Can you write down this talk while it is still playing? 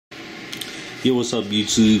Yo, what's up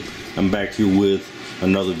YouTube? I'm back here with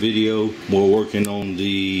another video. We're working on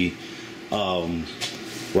the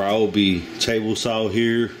Ryobi table saw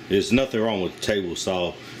here. There's nothing wrong with the table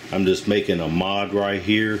saw. I'm just making a mod right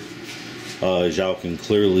here. As y'all can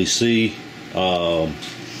clearly see. I'm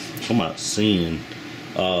not seeing.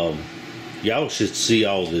 Y'all should see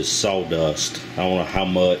all this sawdust. I don't know how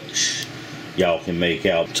much y'all can make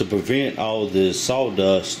out. To prevent all this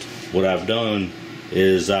sawdust, what I've done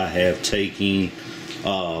is I have taken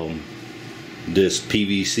this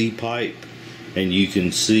PVC pipe, and you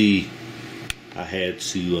can see I had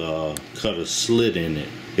to cut a slit in it.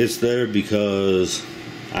 It's there because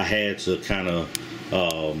I had to kind of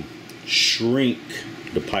shrink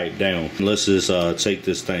the pipe down. Let's just take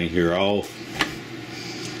this thing here off.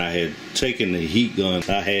 I had taken the heat gun,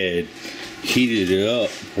 I had heated it up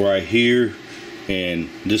right here, and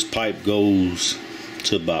this pipe goes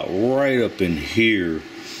to about right up in here.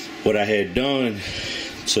 What I had done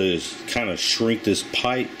to kind of shrink this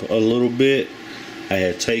pipe a little bit, I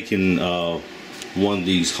had taken one of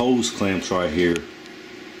these hose clamps right here,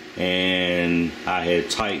 and I had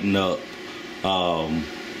tightened up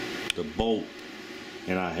the bolt,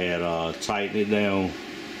 and I had tightened it down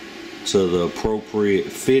to the appropriate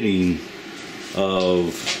fitting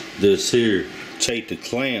of this here. Take the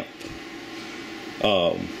clamp,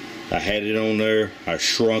 I had it on there, I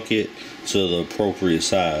shrunk it to the appropriate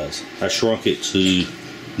size. I shrunk it to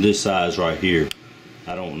this size right here.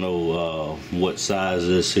 I don't know what size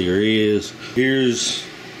this here is. Here's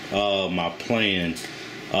my plan.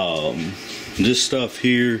 This stuff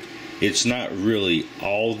here, it's not really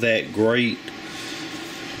all that great.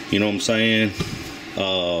 You know what I'm saying?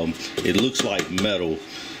 It looks like metal.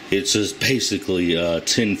 It's just basically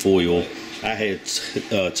tin foil. I had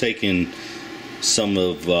taken some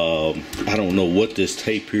of I don't know what this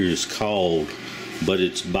tape here is called, but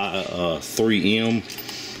it's by 3M.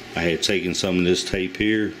 I had taken some of this tape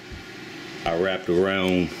here. I wrapped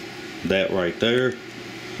around that right there.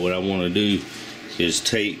 What I want to do is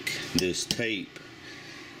take this tape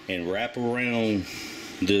and wrap around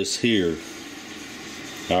this here.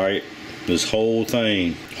 All right, this whole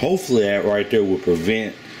thing. Hopefully that right there will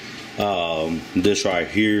prevent this right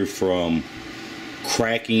here from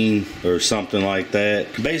cracking or something like that.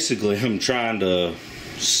 Basically, I'm trying to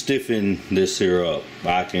stiffen this here up.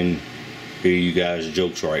 I can hear you guys'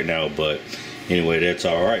 jokes right now, but anyway, that's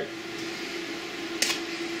all right.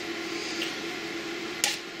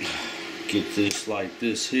 Get this like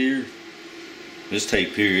this here. This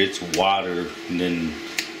tape here, it's wider than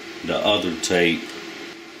the other tape,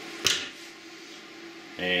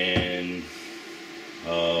 and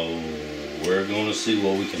we're gonna see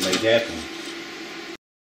what we can make happen.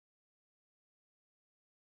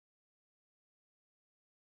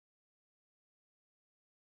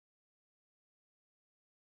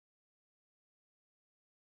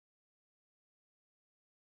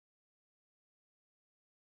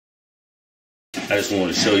 I just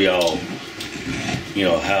want to show y'all, you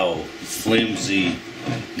know, how flimsy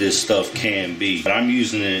this stuff can be. But I'm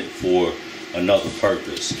using it for another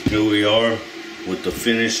purpose. Here we are with the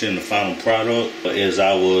finish and the final product. As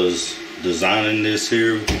I was designing this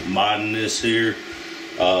here, modding this here,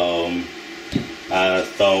 I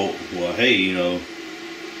thought, well, hey, you know,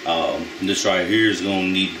 this right here is gonna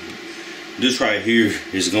need, this right here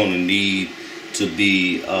is gonna need to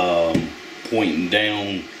be pointing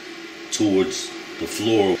down towards the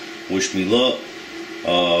floor. Wish me luck,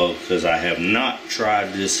 because I have not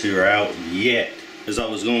tried this here out yet. As I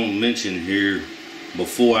was going to mention here,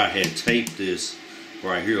 before I had taped this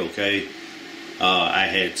right here, okay, I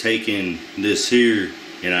had taken this here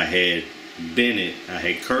and I had bent it, I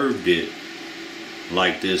had curved it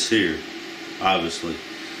like this here, obviously.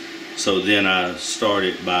 So then I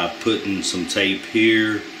started by putting some tape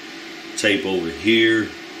here, tape over here,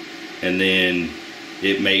 and then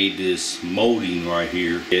it made this molding right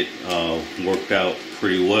here. It worked out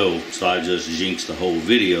pretty well, so I just jinxed the whole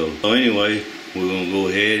video. So anyway, we're gonna go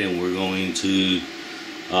ahead and we're going to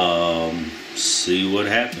see what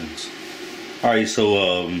happens. Alright,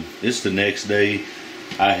 so it's the next day.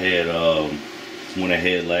 I had went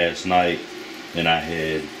ahead last night and I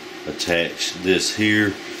had attached this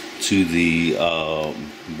here to the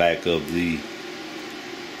back of the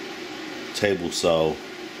table saw.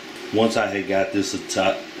 Once I had got this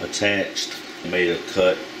attached, I made a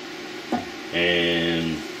cut,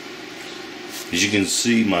 and as you can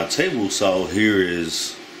see, my table saw here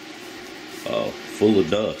is full of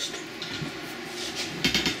dust.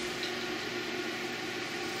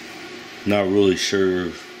 Not really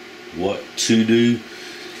sure what to do.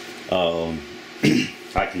 I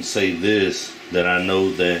can say this, that I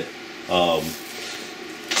know that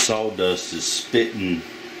sawdust is spitting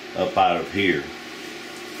up out of here.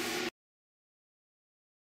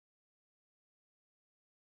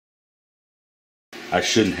 I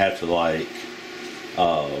shouldn't have to like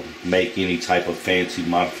make any type of fancy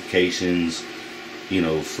modifications, you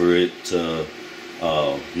know, for it to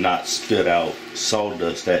not spit out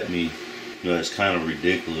sawdust at me. You know, it's kind of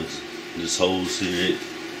ridiculous. This hose here,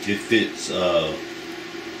 it fits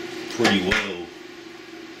pretty well,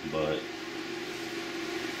 but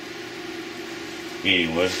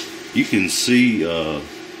anyway, you can see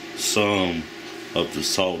some of the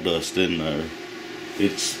sawdust in there.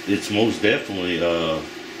 It's most definitely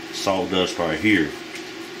sawdust right here.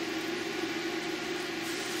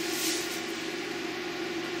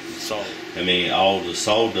 I mean, all the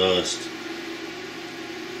sawdust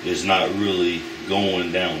is not really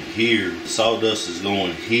going down here. Sawdust is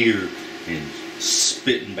going here and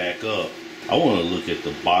spitting back up. I want to look at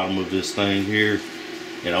the bottom of this thing here,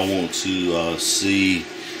 and I want to see.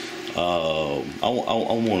 I want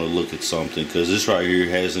to look at something, because this right here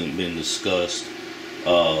hasn't been discussed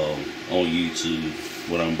on YouTube.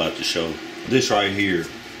 What I'm about to show. This right here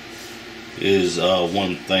is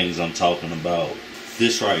one of the things I'm talking about.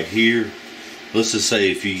 This right here, let's just say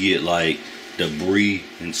if you get like debris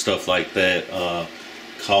and stuff like that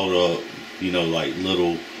caught up, you know, like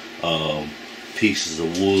little pieces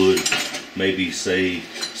of wood, maybe say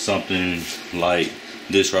something like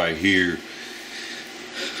this right here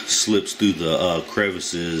slips through the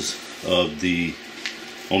crevices of the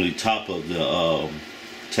on the top of the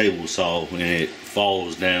table saw, and it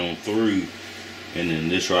falls down through, and then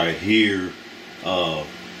this right here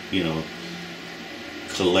you know,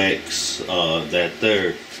 collects that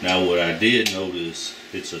there. Now what I did notice,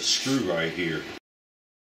 it's a screw right here,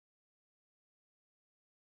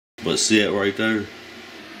 but see it right there,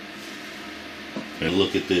 and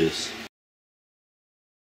look at this.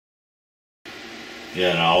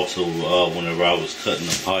 Yeah, and I also whenever I was cutting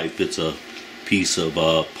the pipe, it's a piece of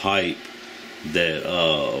pipe that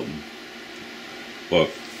or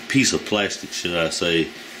piece of plastic, should I say,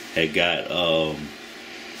 had got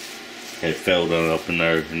had fell down up in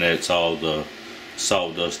there, and that's all the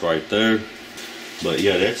sawdust right there. But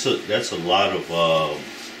yeah, that's a lot of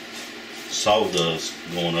sawdust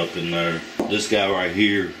going up in there. This guy right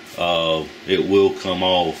here, it will come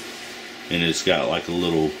off, and it's got like a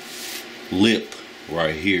little lip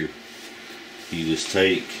right here. You just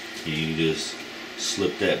take and you just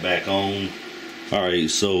slip that back on.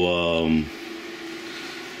 Alright, so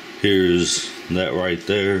here's that right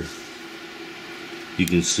there. You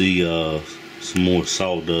can see some more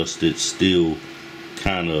sawdust that's still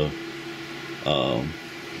kind of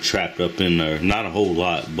trapped up in there. Not a whole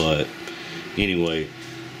lot, but anyway,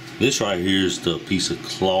 this right here is the piece of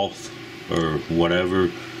cloth or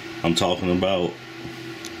whatever I'm talking about.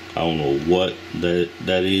 I don't know what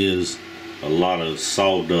that is. A lot of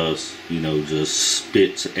sawdust, you know, just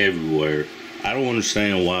spits everywhere. I don't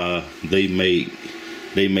understand why they made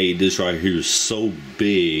this right here so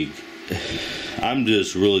big. I'm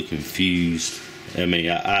just really confused. I mean,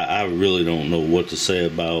 I really don't know what to say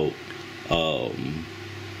about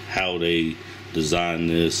how they designed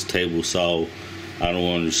this table saw. I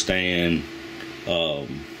don't understand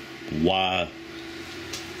why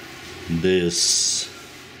this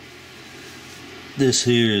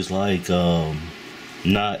here is like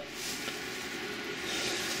not,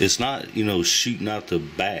 it's not, you know, shooting out the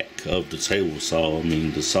back of the table saw. I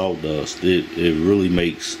mean, the sawdust, it really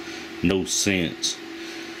makes no sense.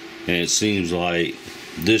 And it seems like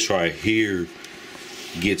this right here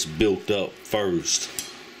gets built up first,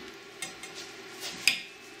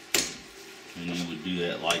 and you would do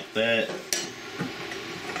that like that.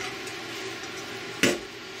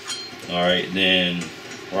 Alright, then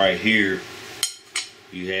right here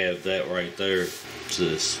you have that right there. It's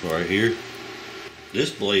this right here. This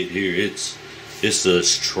blade here, it's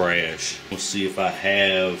just trash. Let's see if I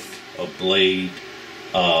have a blade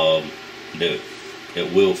that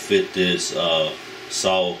will fit this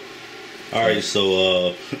saw. Alright,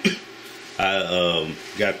 so I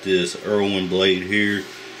got this Irwin blade here.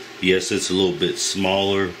 Yes, it's a little bit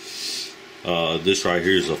smaller. This right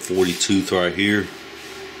here is a 40 tooth right here,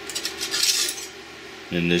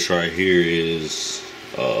 and this right here is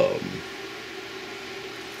I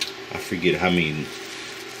forget how many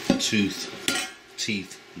teeth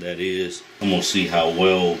that is. I'm gonna see how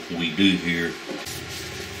well we do here.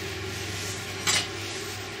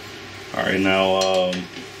 Alright, now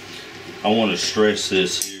I want to stress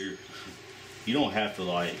this here. You don't have to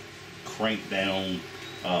like crank down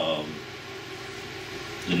the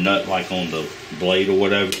nut like on the blade or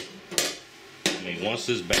whatever. I mean, once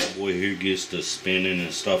this bad boy here gets to spinning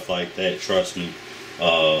and stuff like that, trust me,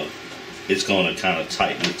 it's going to kind of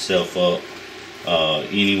tighten itself up.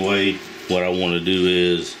 Anyway, what I want to do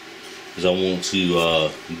is I want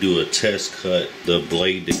to do a test cut. The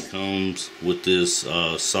blade that comes with this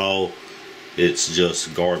saw, it's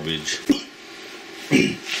just garbage.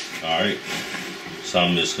 Alright, so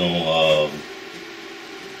I'm just gonna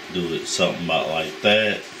do it something about like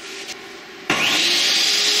that.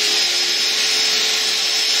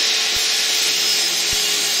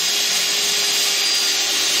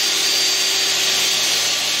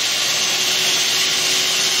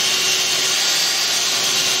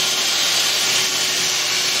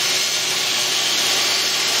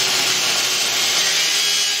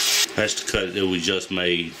 That's the cut that we just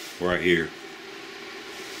made right here.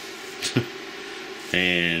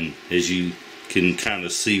 And as you can kind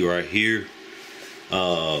of see right here,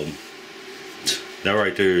 that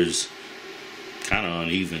right there is kind of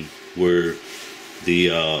uneven, where the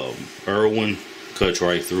Irwin cuts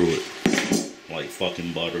right through it like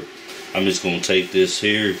fucking butter. I'm just gonna take this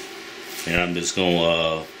here and I'm just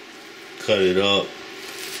gonna cut it up,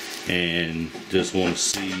 and just want to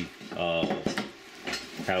see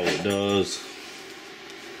how it does.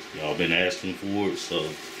 Y'all been asking for it, so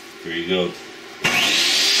here you go.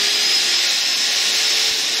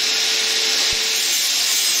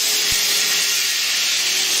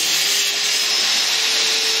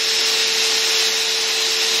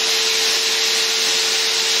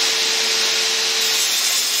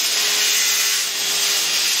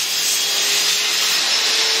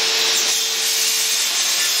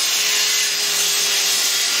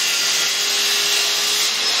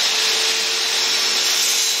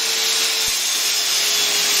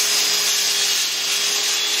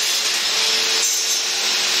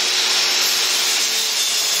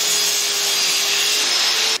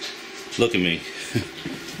 Look at me.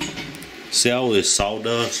 See all this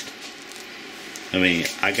sawdust? I mean,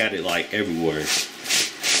 I got it like everywhere.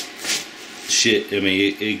 Shit, I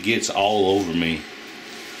mean, it gets all over me.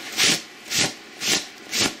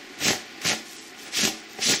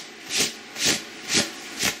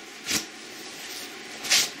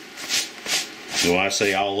 When I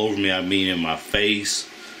say all over me, I mean in my face,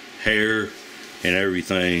 hair, and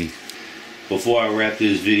everything. Before I wrap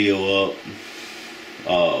this video up,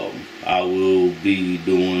 I will be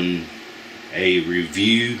doing a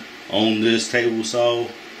review on this table saw.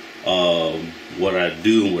 What I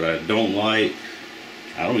do and what I don't like.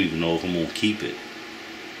 I don't even know if I'm gonna keep it.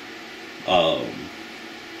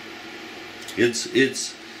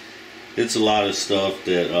 It's a lot of stuff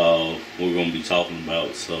that we're gonna be talking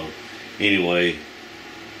about. So anyway,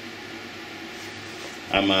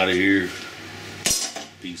 I'm out of here.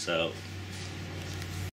 Peace out.